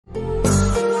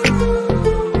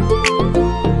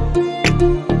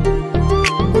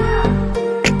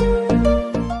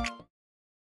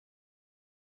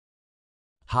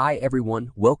Hi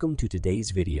everyone, welcome to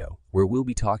today's video, where we'll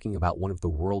be talking about one of the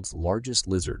world's largest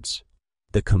lizards,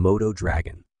 the Komodo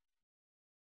dragon.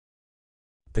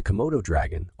 The Komodo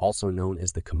dragon, also known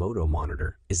as the Komodo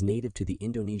monitor, is native to the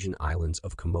Indonesian islands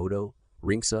of Komodo,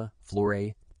 Rinca,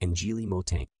 Flores, and Gili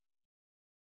Motang.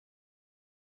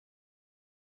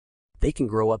 They can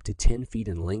grow up to 10 feet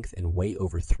in length and weigh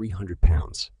over 300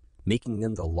 pounds, making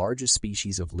them the largest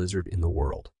species of lizard in the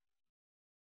world.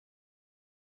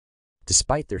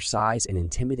 Despite their size and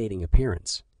intimidating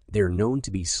appearance, they are known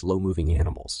to be slow-moving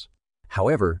animals.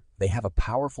 However, they have a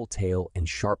powerful tail and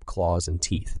sharp claws and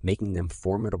teeth, making them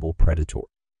formidable predators.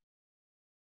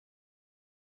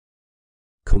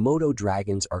 Komodo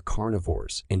dragons are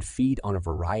carnivores and feed on a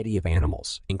variety of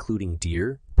animals, including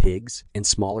deer, pigs, and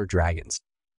smaller dragons.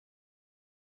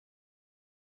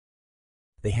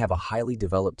 They have a highly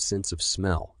developed sense of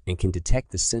smell and can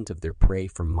detect the scent of their prey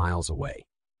from miles away.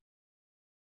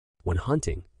 When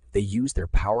hunting, they use their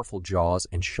powerful jaws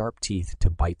and sharp teeth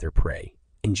to bite their prey,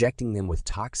 injecting them with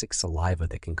toxic saliva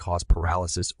that can cause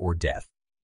paralysis or death.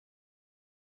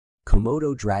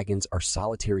 Komodo dragons are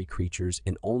solitary creatures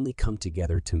and only come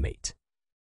together to mate.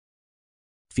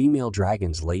 Female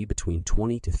dragons lay between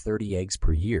 20 to 30 eggs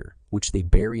per year, which they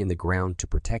bury in the ground to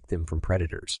protect them from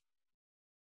predators.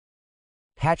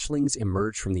 Hatchlings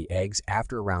emerge from the eggs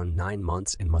after around 9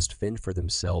 months and must fend for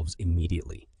themselves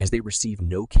immediately, as they receive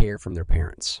no care from their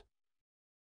parents.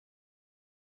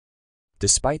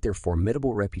 Despite their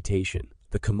formidable reputation,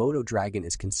 the Komodo dragon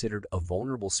is considered a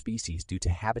vulnerable species due to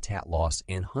habitat loss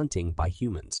and hunting by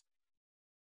humans.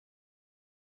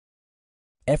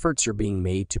 Efforts are being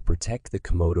made to protect the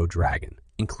Komodo dragon,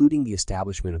 including the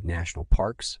establishment of national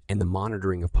parks and the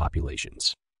monitoring of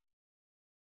populations.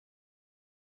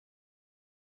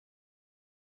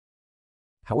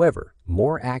 However,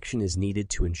 more action is needed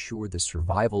to ensure the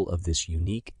survival of this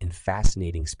unique and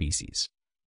fascinating species.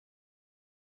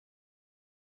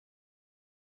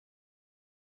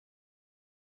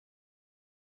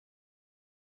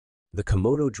 The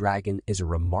Komodo dragon is a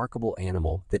remarkable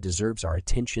animal that deserves our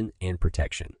attention and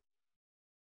protection.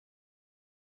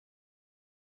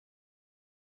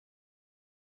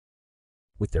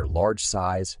 With their large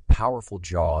size, powerful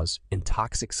jaws, and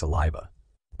toxic saliva,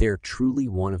 they are truly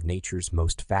one of nature's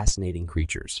most fascinating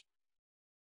creatures.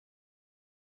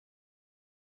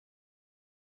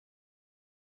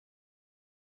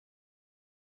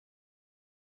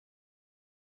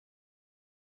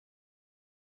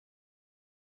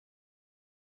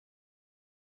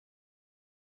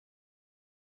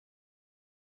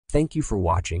 Thank you for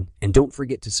watching, and don't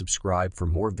forget to subscribe for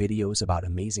more videos about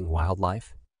amazing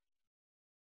wildlife.